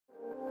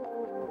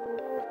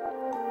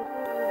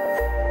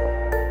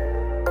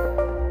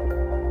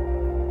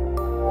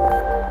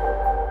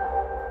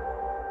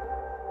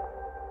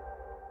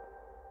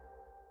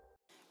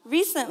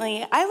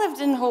recently, I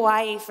lived in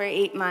Hawaii for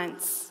 8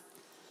 months.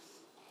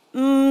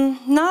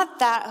 Not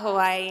that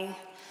Hawaii.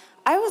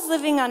 I was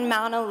living on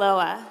Mauna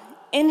Loa.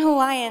 In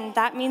Hawaiian,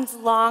 that means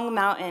long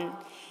mountain.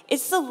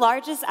 It's the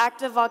largest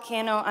active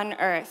volcano on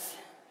Earth.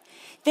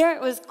 There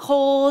it was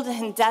cold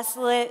and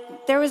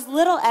desolate. There was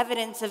little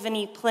evidence of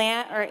any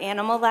plant or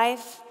animal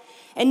life,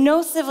 and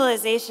no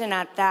civilization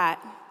at that.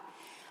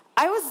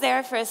 I was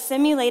there for a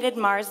simulated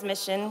Mars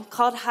mission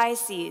called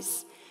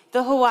HI-SEAS,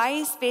 the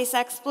Hawaii Space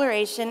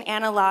Exploration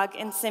Analog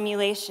and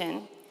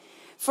Simulation.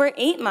 For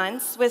 8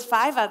 months, with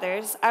 5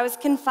 others, I was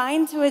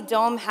confined to a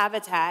dome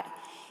habitat,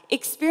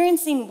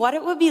 experiencing what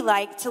it would be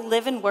like to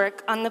live and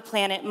work on the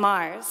planet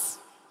Mars.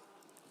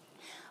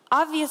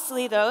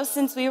 Obviously, though,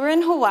 since we were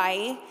in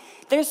Hawaii,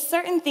 there's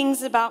certain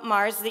things about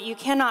Mars that you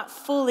cannot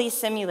fully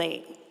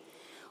simulate.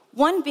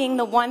 One being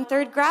the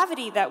 1/3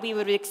 gravity that we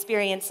would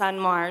experience on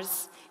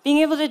Mars, being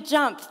able to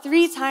jump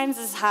 3 times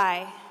as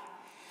high.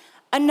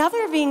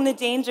 Another being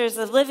the dangers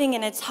of living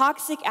in a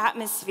toxic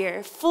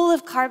atmosphere full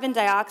of carbon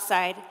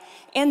dioxide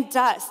and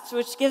dust,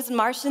 which gives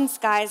Martian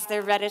skies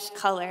their reddish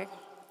color.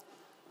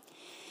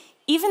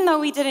 Even though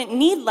we didn't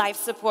need life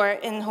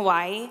support in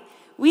Hawaii,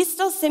 we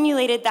still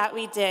simulated that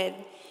we did,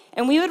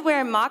 and we would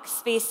wear mock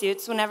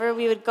spacesuits whenever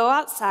we would go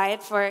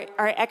outside for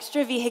our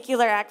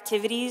extravehicular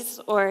activities,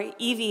 or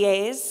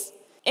EVAs.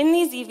 In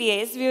these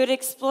EVAs, we would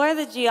explore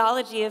the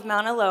geology of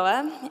Mauna Loa,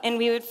 and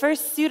we would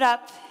first suit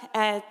up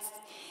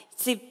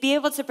to be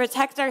able to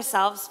protect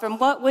ourselves from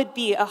what would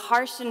be a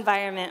harsh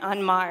environment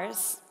on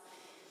Mars.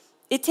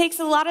 It takes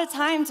a lot of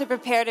time to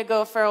prepare to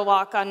go for a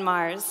walk on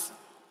Mars.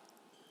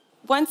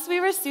 Once we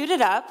were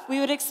suited up,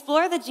 we would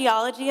explore the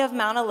geology of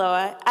Mauna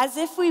Loa as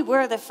if we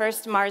were the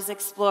first Mars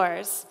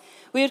explorers.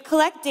 We would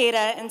collect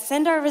data and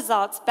send our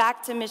results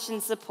back to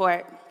mission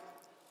support.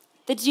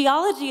 The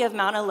geology of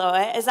Mauna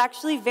Loa is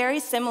actually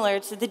very similar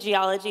to the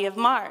geology of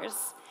Mars.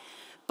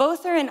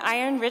 Both are an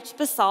iron-rich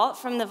basalt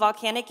from the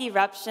volcanic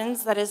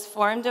eruptions that has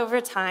formed over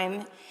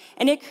time,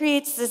 and it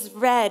creates this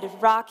red,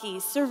 rocky,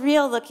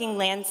 surreal-looking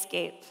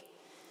landscape.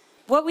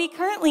 What we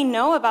currently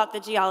know about the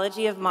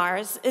geology of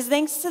Mars is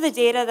thanks to the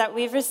data that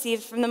we've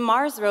received from the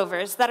Mars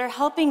rovers that are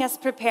helping us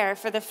prepare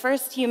for the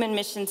first human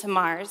mission to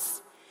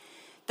Mars.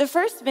 The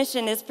first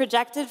mission is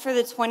projected for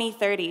the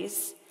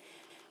 2030s.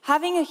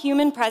 Having a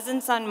human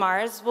presence on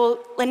Mars will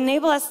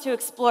enable us to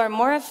explore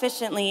more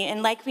efficiently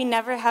and like we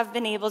never have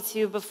been able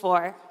to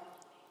before.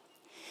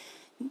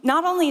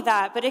 Not only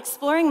that, but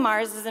exploring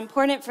Mars is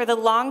important for the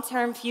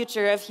long-term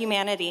future of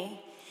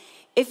humanity.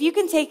 If you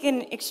can take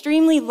an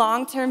extremely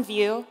long-term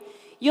view,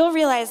 you'll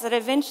realize that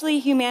eventually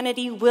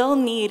humanity will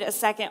need a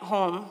second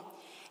home,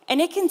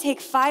 and it can take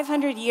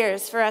 500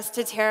 years for us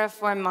to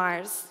terraform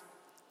Mars.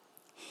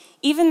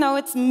 Even though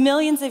it's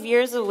millions of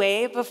years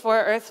away before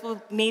Earth will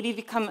maybe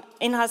become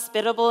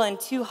inhospitable and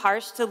too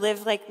harsh to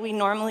live like we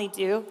normally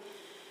do,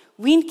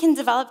 we can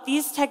develop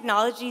these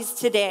technologies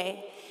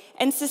today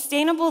and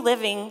sustainable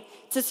living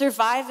to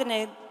survive in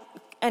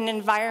an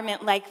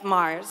environment like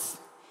Mars.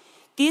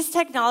 These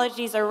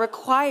technologies are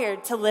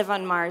required to live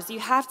on Mars. You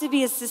have to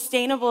be as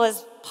sustainable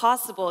as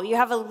possible. You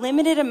have a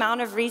limited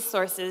amount of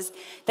resources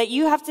that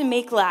you have to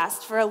make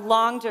last for a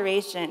long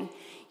duration.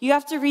 You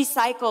have to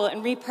recycle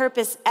and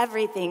repurpose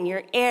everything,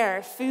 your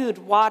air, food,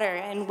 water,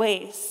 and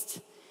waste.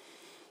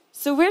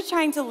 So we're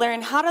trying to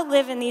learn how to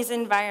live in these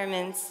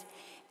environments,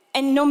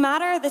 and no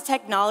matter the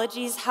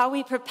technologies, how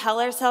we propel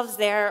ourselves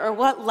there, or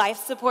what life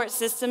support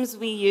systems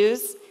we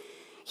use,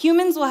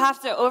 humans will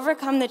have to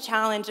overcome the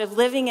challenge of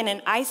living in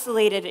an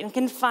isolated and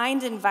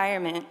confined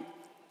environment.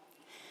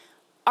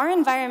 Our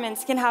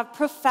environments can have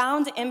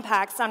profound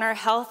impacts on our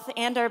health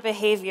and our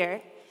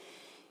behavior.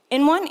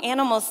 In one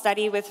animal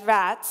study with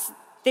rats,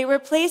 they were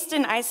placed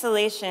in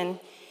isolation,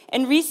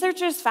 and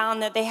researchers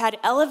found that they had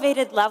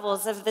elevated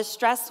levels of the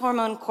stress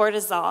hormone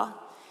cortisol.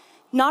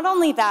 Not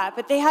only that,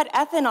 but they had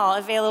ethanol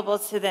available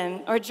to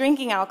them, or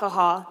drinking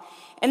alcohol,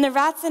 and the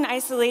rats in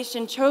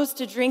isolation chose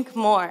to drink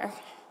more.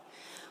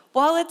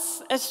 While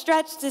it's a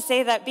stretch to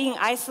say that being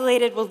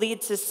isolated will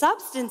lead to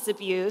substance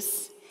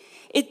abuse,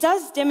 it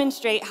does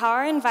demonstrate how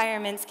our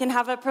environments can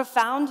have a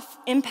profound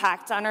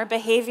impact on our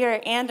behavior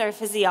and our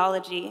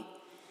physiology.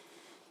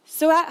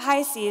 So at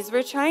HI-SEAS,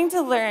 we're trying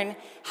to learn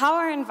how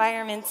our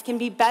environments can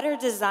be better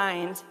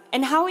designed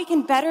and how we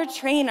can better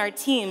train our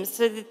teams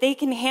so that they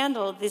can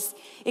handle this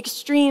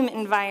extreme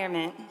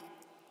environment.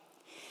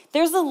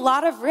 There's a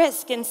lot of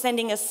risk in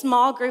sending a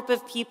small group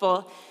of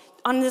people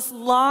on this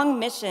long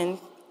mission,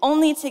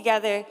 only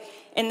together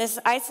in this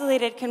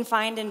isolated,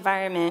 confined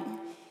environment.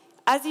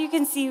 As you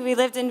can see, we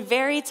lived in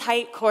very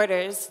tight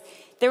quarters.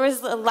 There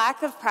was a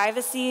lack of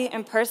privacy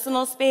and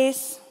personal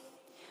space.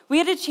 We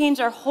had to change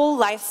our whole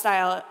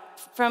lifestyle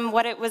from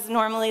what it was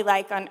normally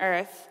like on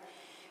Earth.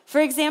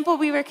 For example,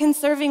 we were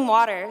conserving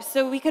water,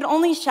 so we could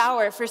only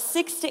shower for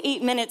 6 to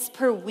 8 minutes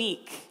per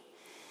week.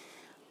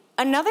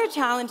 Another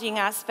challenging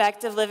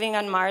aspect of living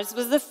on Mars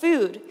was the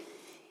food.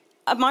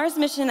 A Mars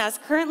mission as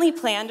currently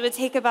planned would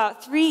take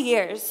about 3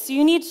 years, so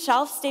you need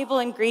shelf-stable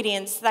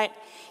ingredients that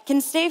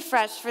can stay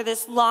fresh for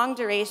this long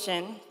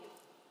duration.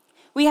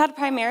 We had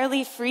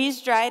primarily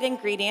freeze-dried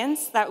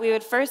ingredients that we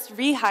would first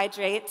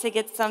rehydrate to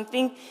get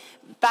something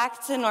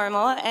back to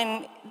normal,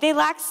 and they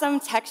lacked some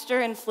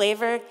texture and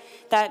flavor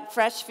that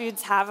fresh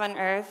foods have on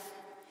Earth.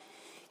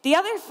 The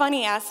other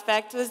funny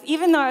aspect was,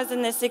 even though I was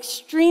in this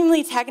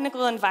extremely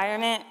technical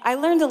environment, I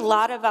learned a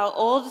lot about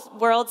old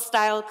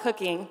world-style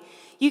cooking.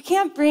 You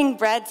can't bring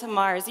bread to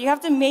Mars. You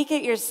have to make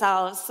it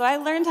yourselves. So I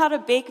learned how to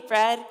bake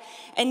bread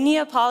and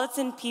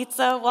Neapolitan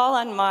pizza while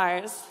on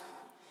Mars.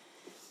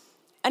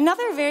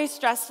 Another very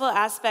stressful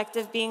aspect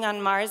of being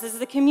on Mars is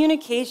the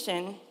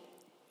communication.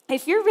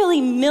 If you're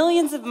really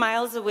millions of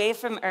miles away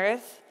from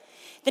Earth,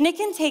 then it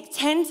can take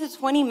 10 to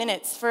 20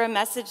 minutes for a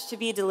message to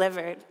be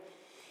delivered.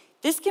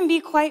 This can be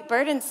quite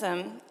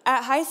burdensome.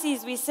 At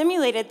HiSeas, we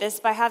simulated this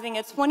by having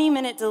a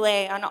 20-minute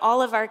delay on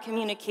all of our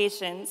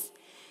communications.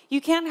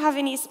 You can't have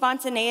any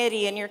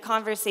spontaneity in your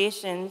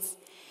conversations.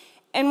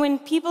 And when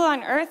people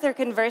on Earth are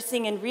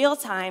conversing in real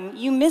time,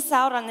 you miss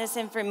out on this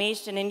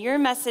information, and your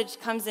message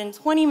comes in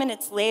 20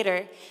 minutes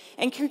later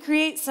and can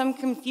create some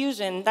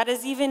confusion that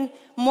is even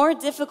more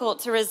difficult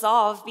to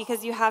resolve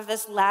because you have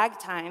this lag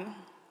time.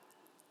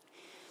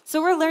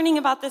 So we're learning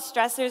about the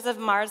stressors of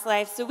Mars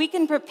life so we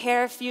can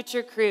prepare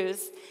future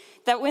crews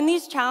that when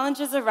these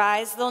challenges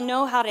arise, they'll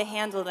know how to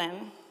handle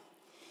them.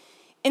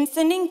 In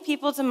sending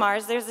people to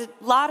Mars, there's a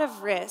lot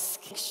of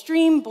risk,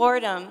 extreme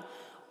boredom,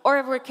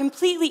 or we're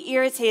completely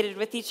irritated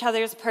with each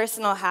other's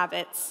personal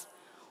habits.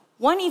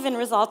 One even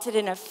resulted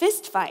in a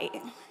fist fight.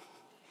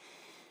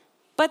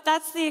 But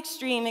that's the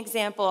extreme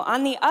example.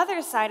 On the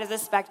other side of the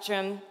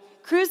spectrum,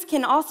 crews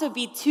can also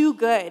be too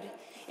good.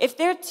 If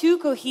they're too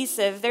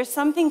cohesive, there's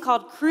something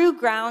called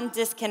crew-ground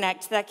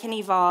disconnect that can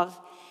evolve.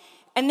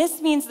 And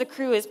this means the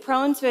crew is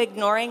prone to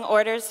ignoring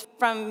orders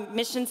from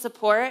mission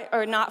support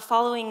or not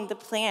following the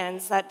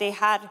plans that they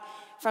had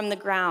from the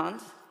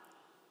ground.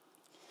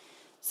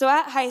 So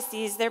at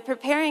HiSeas, they're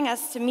preparing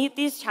us to meet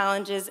these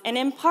challenges and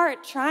in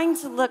part trying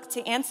to look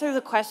to answer the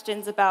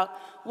questions about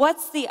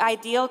what's the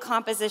ideal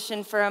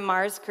composition for a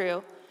Mars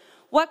crew?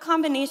 What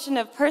combination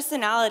of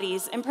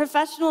personalities and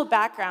professional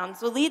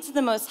backgrounds will lead to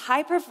the most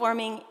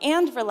high-performing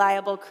and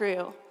reliable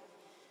crew?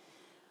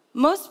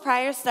 Most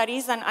prior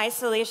studies on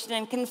isolation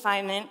and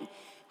confinement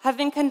have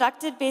been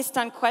conducted based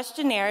on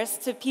questionnaires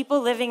to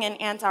people living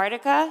in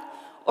Antarctica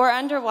or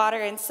underwater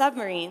in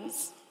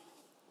submarines.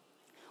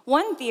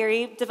 One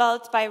theory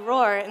developed by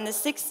Rohr in the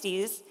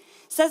 60s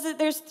says that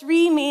there's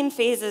 3 main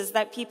phases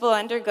that people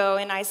undergo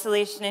in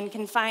isolation and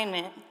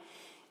confinement.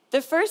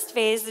 The first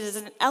phase is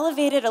an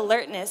elevated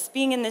alertness,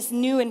 being in this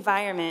new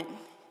environment.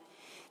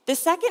 The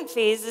second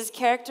phase is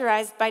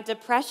characterized by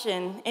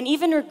depression and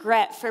even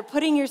regret for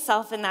putting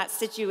yourself in that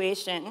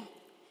situation.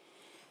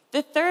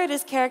 The third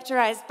is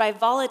characterized by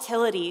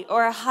volatility,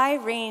 or a high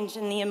range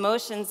in the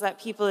emotions that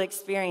people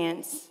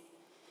experience.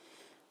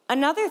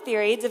 Another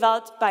theory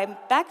developed by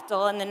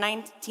Bechtel in the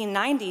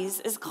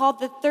 1990s is called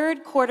the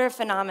third quarter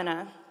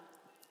phenomena.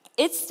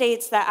 It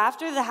states that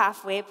after the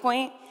halfway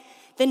point,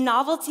 the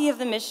novelty of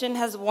the mission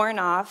has worn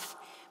off,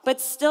 but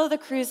still the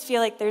crews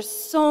feel like there's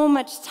so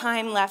much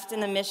time left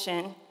in the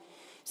mission.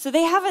 So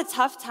they have a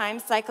tough time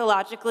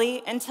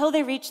psychologically until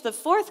they reach the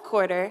fourth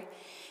quarter,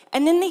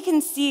 and then they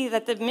can see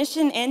that the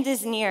mission end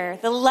is near,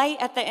 the light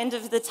at the end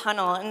of the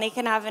tunnel, and they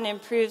can have an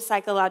improved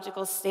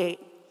psychological state.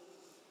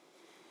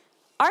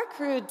 Our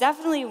crew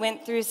definitely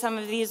went through some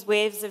of these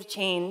waves of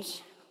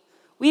change.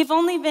 We've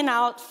only been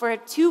out for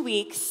 2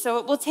 weeks, so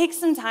it will take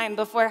some time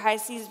before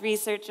HiSeas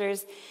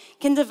researchers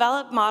can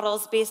develop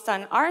models based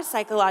on our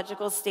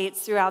psychological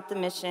states throughout the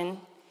mission.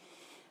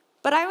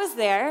 But I was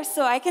there,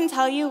 so I can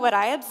tell you what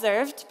I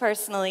observed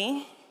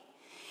personally.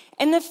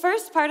 And the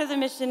first part of the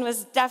mission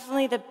was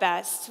definitely the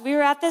best. We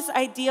were at this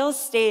ideal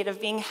state of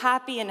being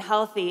happy and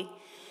healthy.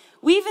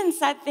 We even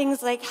said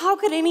things like, how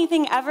could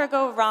anything ever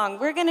go wrong?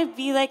 We're gonna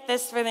be like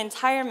this for the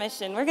entire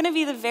mission. We're gonna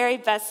be the very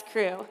best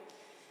crew.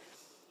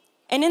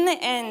 And in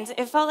the end,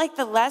 it felt like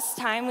the less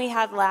time we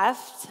had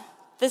left,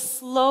 the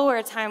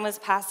slower time was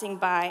passing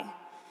by.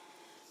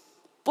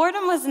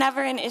 Boredom was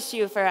never an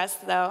issue for us,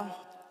 though.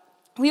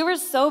 We were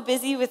so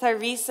busy with our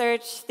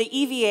research, the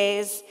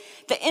EVAs,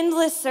 the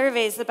endless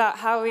surveys about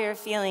how we were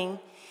feeling,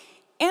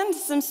 and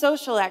some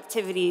social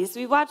activities.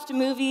 We watched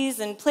movies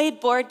and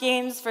played board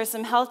games for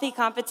some healthy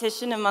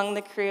competition among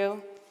the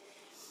crew.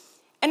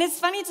 And it's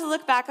funny to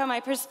look back on my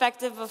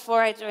perspective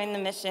before I joined the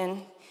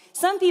mission.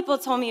 Some people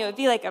told me it would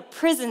be like a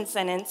prison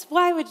sentence.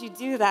 Why would you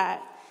do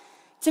that?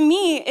 To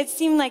me, it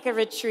seemed like a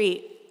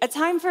retreat, a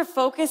time for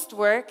focused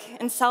work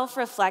and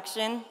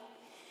self-reflection.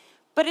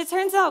 But it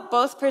turns out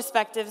both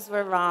perspectives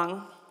were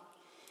wrong.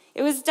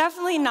 It was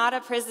definitely not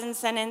a prison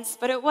sentence,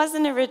 but it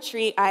wasn't a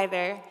retreat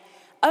either.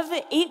 Of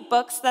the 8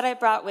 books that I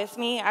brought with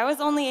me, I was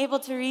only able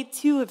to read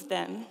 2 of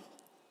them.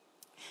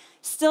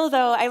 Still,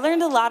 though, I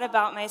learned a lot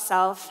about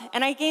myself,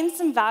 and I gained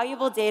some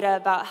valuable data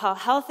about how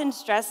health and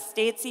stress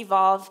states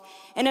evolve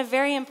in a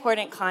very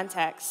important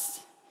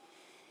context.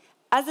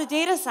 As a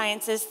data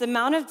scientist, the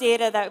amount of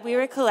data that we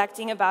were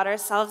collecting about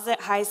ourselves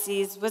at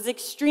HiSeas was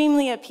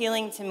extremely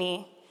appealing to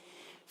me.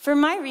 For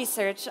my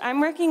research,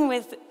 I'm working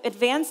with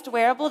advanced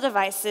wearable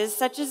devices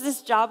such as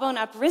this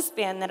Jawbone-Up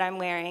wristband that I'm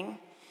wearing.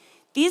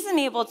 These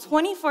enable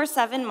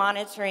 24/7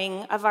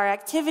 monitoring of our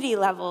activity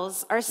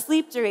levels, our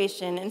sleep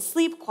duration, and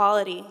sleep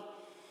quality.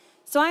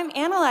 So I'm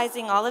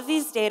analyzing all of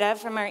these data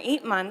from our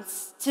 8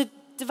 months to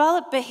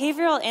develop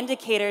behavioral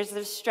indicators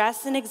of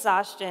stress and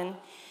exhaustion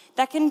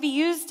that can be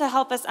used to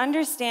help us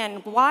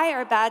understand why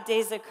our bad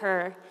days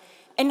occur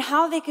and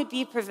how they could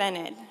be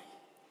prevented.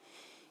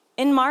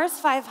 In Mars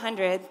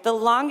 500, the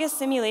longest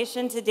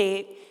simulation to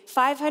date,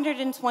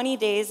 520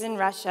 days in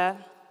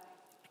Russia,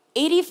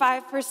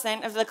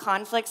 85% of the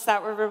conflicts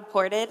that were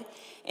reported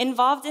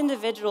involved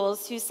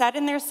individuals who said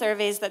in their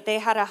surveys that they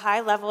had a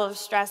high level of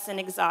stress and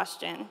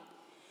exhaustion.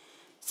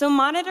 So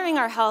monitoring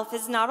our health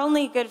is not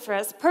only good for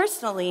us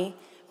personally,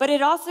 but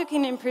it also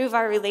can improve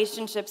our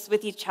relationships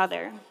with each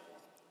other.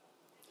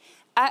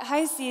 At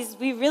High Seas,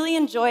 we really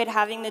enjoyed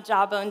having the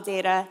Jawbone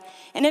data,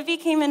 and it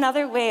became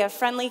another way of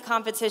friendly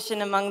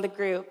competition among the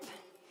group.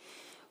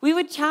 We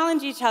would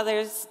challenge each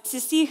other to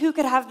see who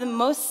could have the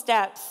most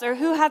steps or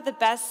who had the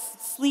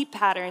best sleep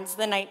patterns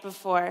the night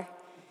before.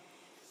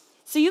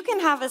 So you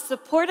can have a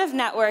supportive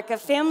network of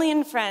family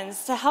and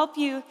friends to help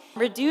you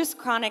reduce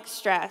chronic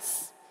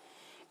stress.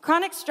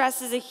 Chronic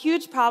stress is a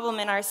huge problem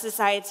in our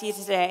society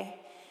today.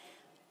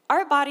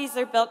 Our bodies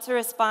are built to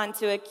respond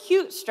to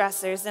acute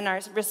stressors in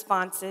our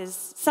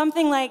responses,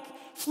 something like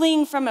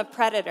fleeing from a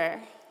predator.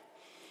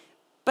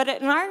 But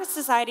in our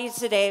society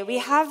today, we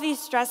have these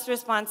stress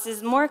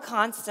responses more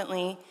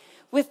constantly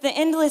with the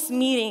endless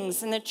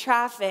meetings and the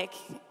traffic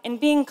and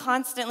being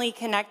constantly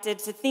connected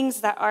to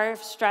things that are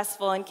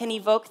stressful and can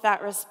evoke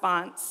that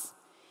response.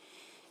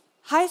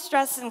 High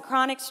stress and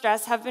chronic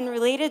stress have been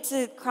related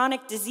to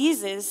chronic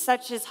diseases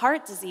such as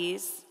heart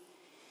disease.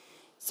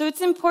 So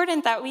it's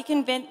important that we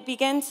can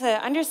begin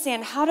to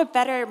understand how to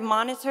better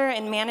monitor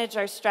and manage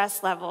our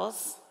stress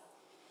levels.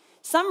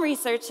 Some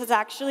research has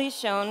actually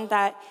shown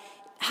that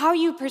how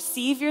you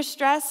perceive your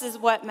stress is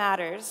what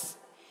matters.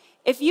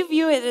 If you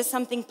view it as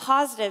something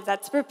positive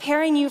that's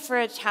preparing you for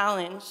a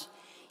challenge,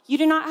 you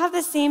do not have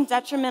the same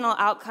detrimental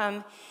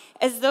outcome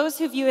as those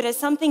who view it as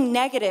something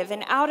negative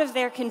and out of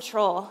their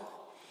control.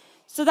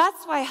 So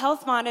that's why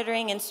health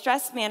monitoring and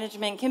stress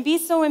management can be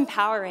so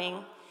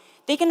empowering.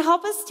 They can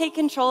help us take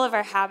control of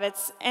our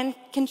habits and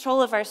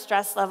control of our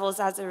stress levels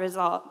as a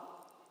result.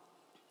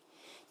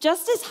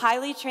 Just as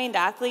highly trained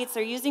athletes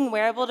are using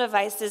wearable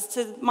devices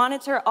to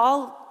monitor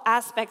all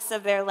aspects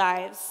of their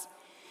lives,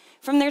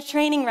 from their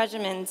training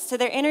regimens to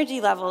their energy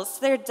levels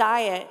to their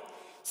diet,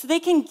 so they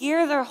can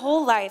gear their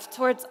whole life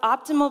towards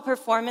optimal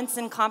performance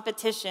and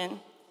competition,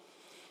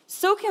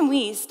 so can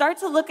we start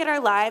to look at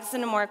our lives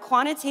in a more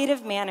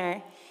quantitative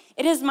manner.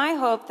 It is my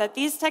hope that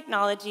these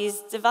technologies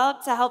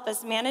developed to help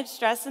us manage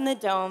stress in the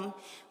dome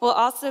will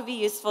also be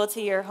useful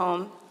to your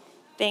home.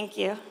 Thank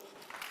you.